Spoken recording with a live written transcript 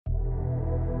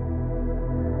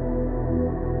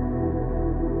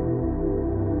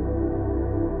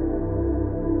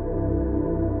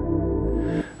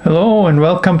Hello and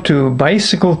welcome to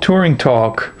Bicycle Touring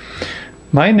Talk.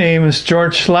 My name is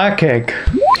Jorg Schlagheck.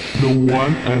 The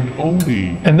one and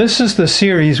only. And this is the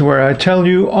series where I tell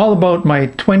you all about my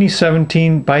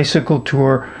 2017 bicycle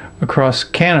tour across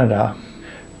Canada.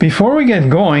 Before we get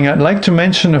going, I'd like to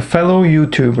mention a fellow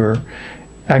YouTuber,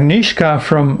 Agnieszka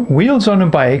from Wheels on a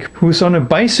Bike, who's on a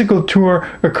bicycle tour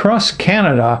across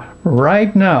Canada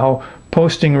right now,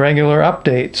 posting regular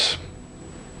updates.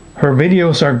 Her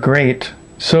videos are great,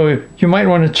 so you might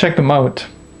want to check them out.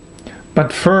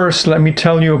 But first, let me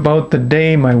tell you about the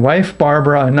day my wife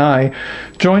Barbara and I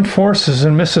joined forces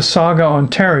in Mississauga,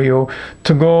 Ontario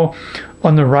to go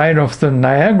on the ride of the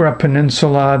Niagara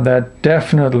Peninsula that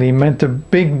definitely meant a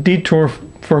big detour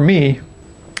for me.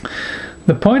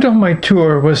 The point of my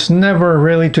tour was never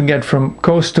really to get from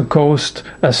coast to coast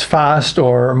as fast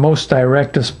or most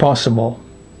direct as possible.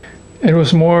 It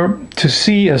was more to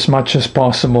see as much as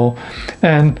possible,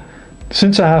 and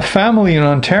since I have family in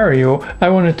Ontario, I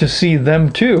wanted to see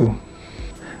them too.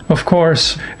 Of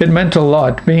course, it meant a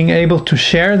lot being able to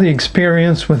share the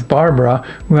experience with Barbara,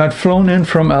 who had flown in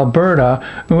from Alberta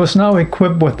and was now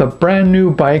equipped with a brand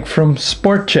new bike from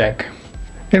Schlagheck.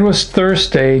 It was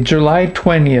Thursday, July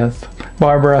 20th,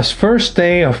 Barbara's first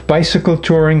day of bicycle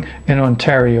touring in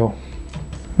Ontario.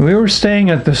 We were staying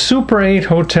at the Super 8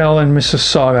 Hotel in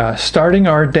Mississauga, starting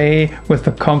our day with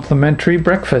a complimentary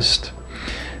breakfast.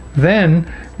 Then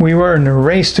we were in a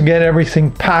race to get everything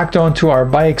packed onto our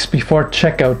bikes before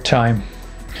checkout time.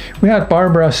 We had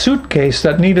Barbara's suitcase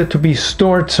that needed to be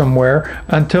stored somewhere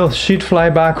until she'd fly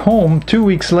back home 2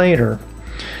 weeks later.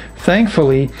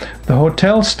 Thankfully, the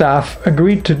hotel staff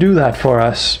agreed to do that for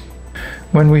us.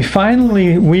 When we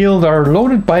finally wheeled our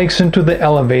loaded bikes into the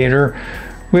elevator,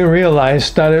 we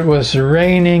realized that it was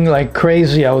raining like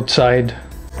crazy outside.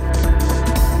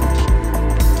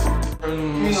 We're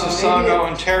in Mississauga,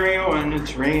 Ontario, and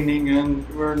it's raining, and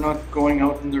we're not going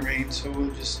out in the rain, so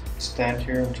we'll just stand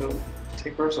here until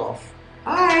take ours off.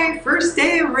 Hi, first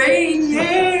day of rain,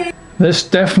 yay! This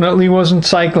definitely wasn't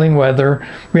cycling weather.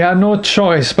 We had no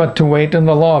choice but to wait in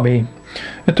the lobby.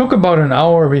 It took about an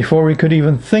hour before we could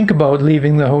even think about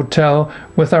leaving the hotel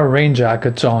with our rain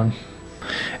jackets on.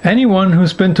 Anyone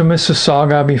who's been to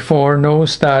Mississauga before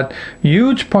knows that a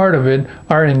huge part of it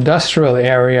are industrial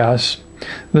areas.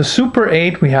 The Super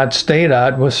 8 we had stayed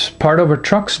at was part of a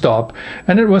truck stop,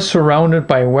 and it was surrounded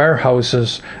by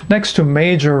warehouses next to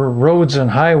major roads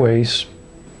and highways.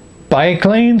 Bike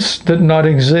lanes did not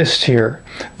exist here.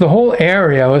 The whole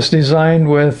area was designed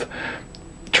with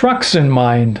trucks in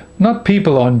mind, not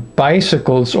people on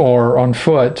bicycles or on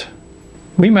foot.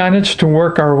 We managed to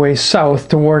work our way south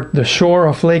toward the shore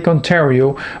of Lake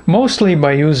Ontario, mostly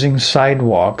by using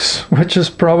sidewalks, which is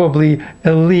probably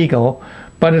illegal,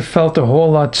 but it felt a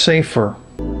whole lot safer.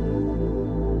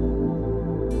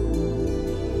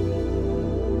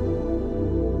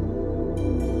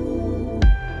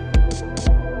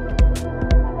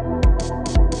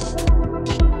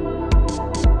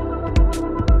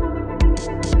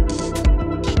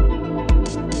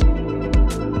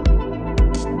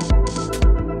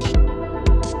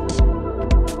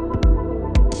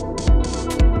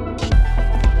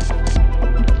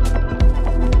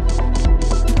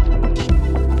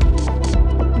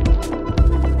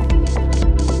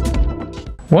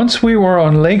 Once we were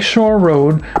on Lakeshore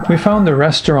Road, we found a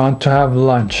restaurant to have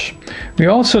lunch. We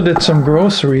also did some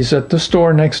groceries at the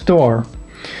store next door.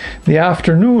 The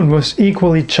afternoon was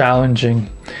equally challenging.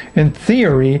 In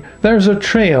theory, there's a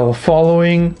trail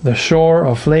following the shore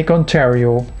of Lake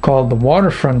Ontario called the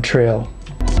Waterfront Trail.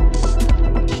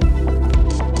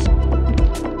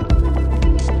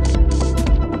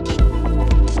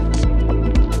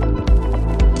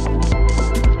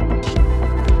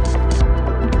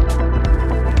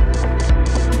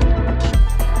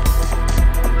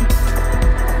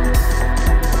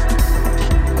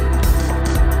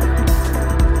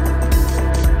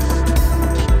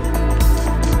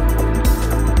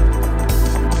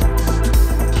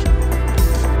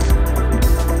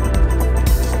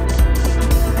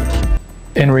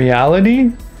 In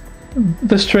reality,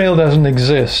 this trail doesn't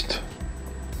exist.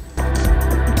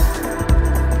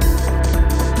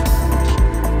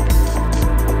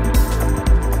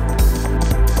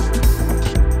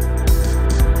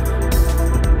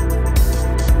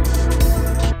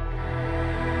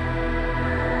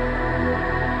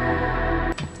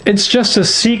 It's just a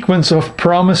sequence of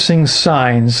promising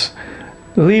signs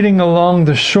leading along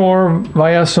the shore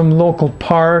via some local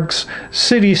parks,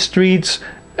 city streets,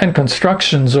 and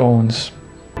construction zones.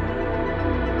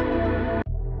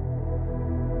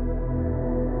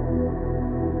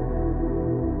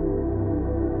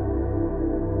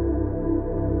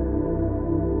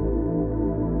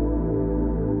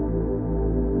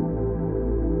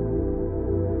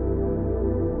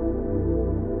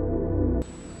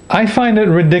 I find it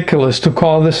ridiculous to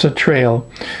call this a trail,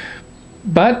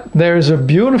 but there's a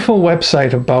beautiful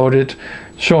website about it,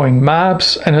 showing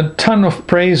maps and a ton of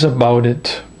praise about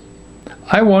it.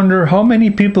 I wonder how many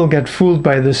people get fooled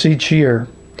by this each year.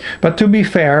 But to be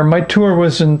fair, my tour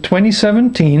was in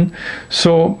 2017,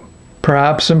 so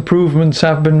perhaps improvements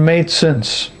have been made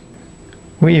since.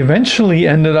 We eventually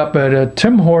ended up at a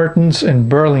Tim Hortons in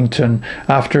Burlington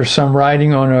after some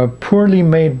riding on a poorly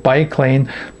made bike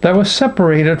lane that was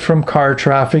separated from car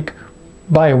traffic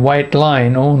by a white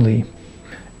line only.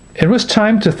 It was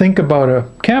time to think about a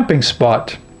camping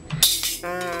spot.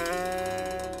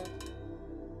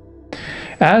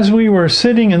 As we were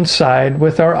sitting inside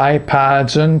with our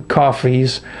iPads and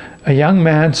coffees, a young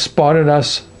man spotted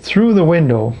us through the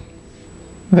window.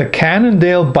 The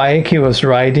Cannondale bike he was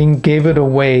riding gave it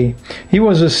away. He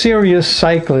was a serious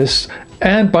cyclist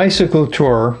and bicycle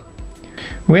tourer.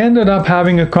 We ended up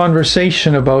having a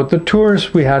conversation about the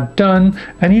tours we had done,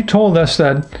 and he told us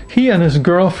that he and his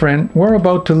girlfriend were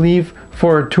about to leave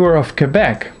for a tour of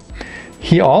Quebec.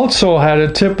 He also had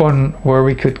a tip on where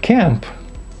we could camp.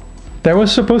 There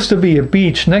was supposed to be a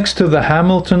beach next to the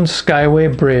Hamilton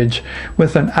Skyway Bridge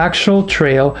with an actual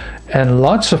trail and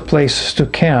lots of places to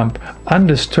camp,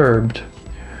 undisturbed.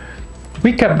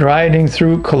 We kept riding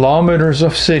through kilometers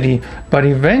of city, but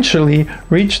eventually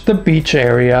reached the beach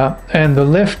area and the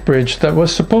lift bridge that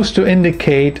was supposed to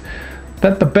indicate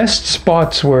that the best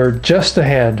spots were just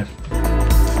ahead.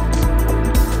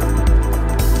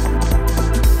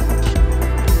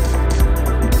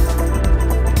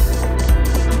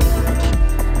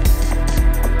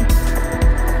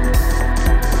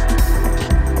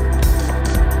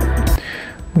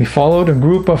 We followed a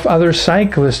group of other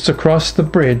cyclists across the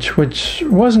bridge, which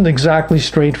wasn't exactly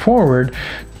straightforward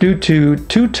due to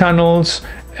 2 tunnels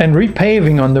and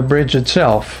repaving on the bridge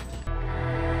itself.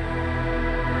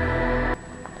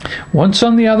 Once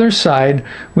on the other side,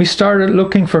 we started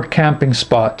looking for camping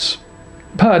spots,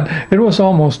 but it was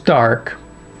almost dark.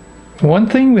 One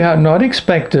thing we had not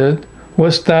expected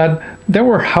was that there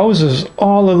were houses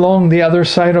all along the other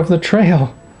side of the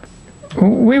trail.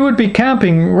 We would be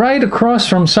camping right across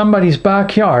from somebody's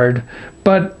backyard,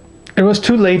 but it was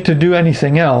too late to do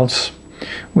anything else.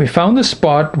 We found a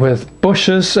spot with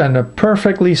bushes and a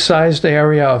perfectly sized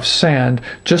area of sand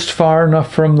just far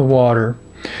enough from the water.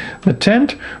 The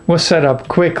tent was set up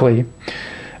quickly.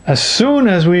 As soon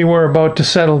as we were about to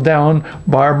settle down,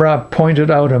 Barbara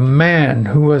pointed out a man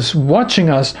who was watching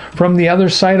us from the other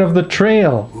side of the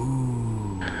trail.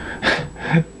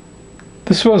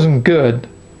 This wasn't good.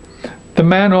 The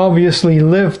man obviously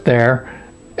lived there,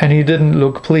 and he didn't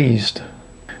look pleased.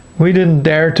 We didn't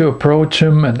dare to approach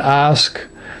him and ask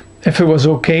if it was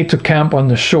okay to camp on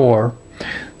the shore.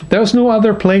 There was no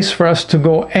other place for us to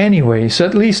go anyways,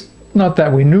 at least not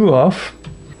that we knew of.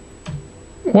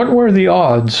 What were the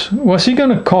odds? Was he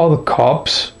going to call the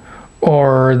cops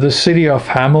or the city of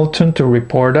Hamilton to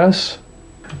report us?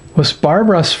 Was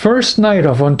Barbara's first night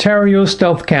of Ontario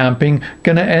stealth camping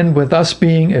gonna end with us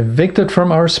being evicted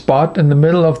from our spot in the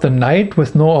middle of the night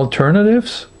with no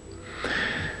alternatives?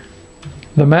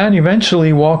 The man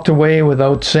eventually walked away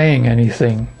without saying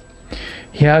anything.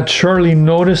 He had surely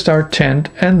noticed our tent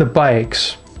and the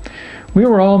bikes. We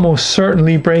were almost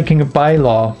certainly breaking a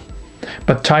bylaw,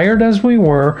 but tired as we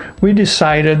were, we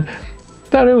decided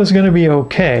that it was gonna be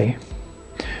okay.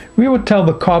 We would tell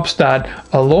the cops that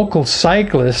a local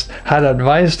cyclist had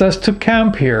advised us to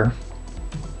camp here.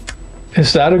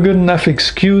 Is that a good enough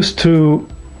excuse to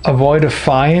avoid a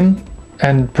fine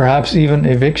and perhaps even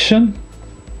eviction?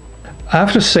 I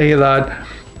have to say that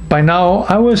by now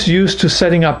I was used to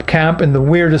setting up camp in the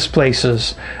weirdest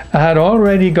places. I had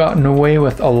already gotten away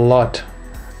with a lot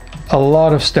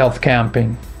of stealth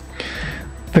camping.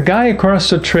 The guy across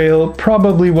the trail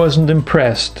probably wasn't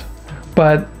impressed,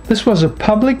 but this was a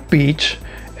public beach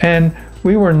and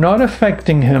we were not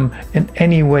affecting him in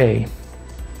any way.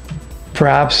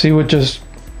 Perhaps he would just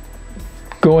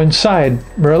go inside,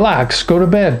 relax, go to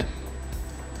bed.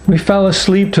 We fell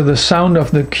asleep to the sound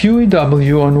of the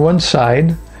QEW on one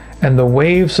side and the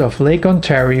waves of Lake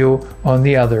Ontario on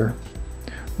the other.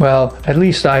 Well, at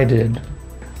least I did.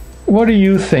 What do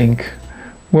you think?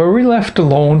 Were we left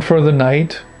alone for the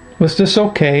night? Was this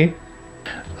okay?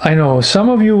 I know some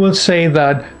of you will say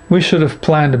that we should have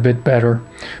planned a bit better,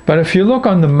 but if you look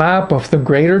on the map of the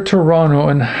Greater Toronto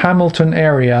and Hamilton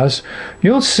areas,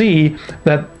 you'll see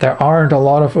that there aren't a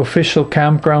lot of official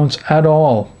campgrounds at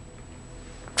all.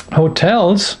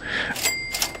 Hotels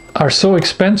are so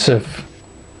expensive.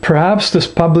 Perhaps this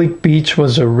public beach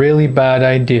was a really bad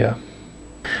idea.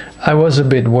 I was a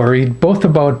bit worried, both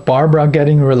about Barbara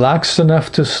getting relaxed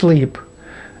enough to sleep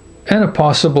and a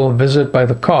possible visit by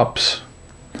the cops.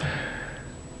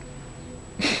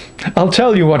 I'll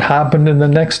tell you what happened in the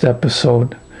next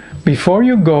episode. Before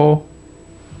you go,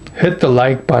 hit the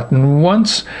like button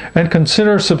once and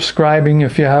consider subscribing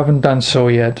if you haven't done so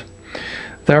yet.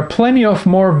 There are plenty of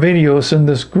more videos in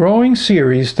this growing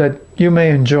series that you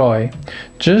may enjoy.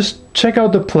 Just check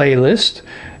out the playlist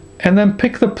and then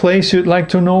pick the place you'd like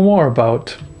to know more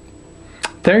about.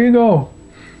 There you go.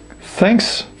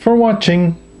 Thanks for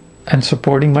watching and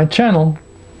supporting my channel.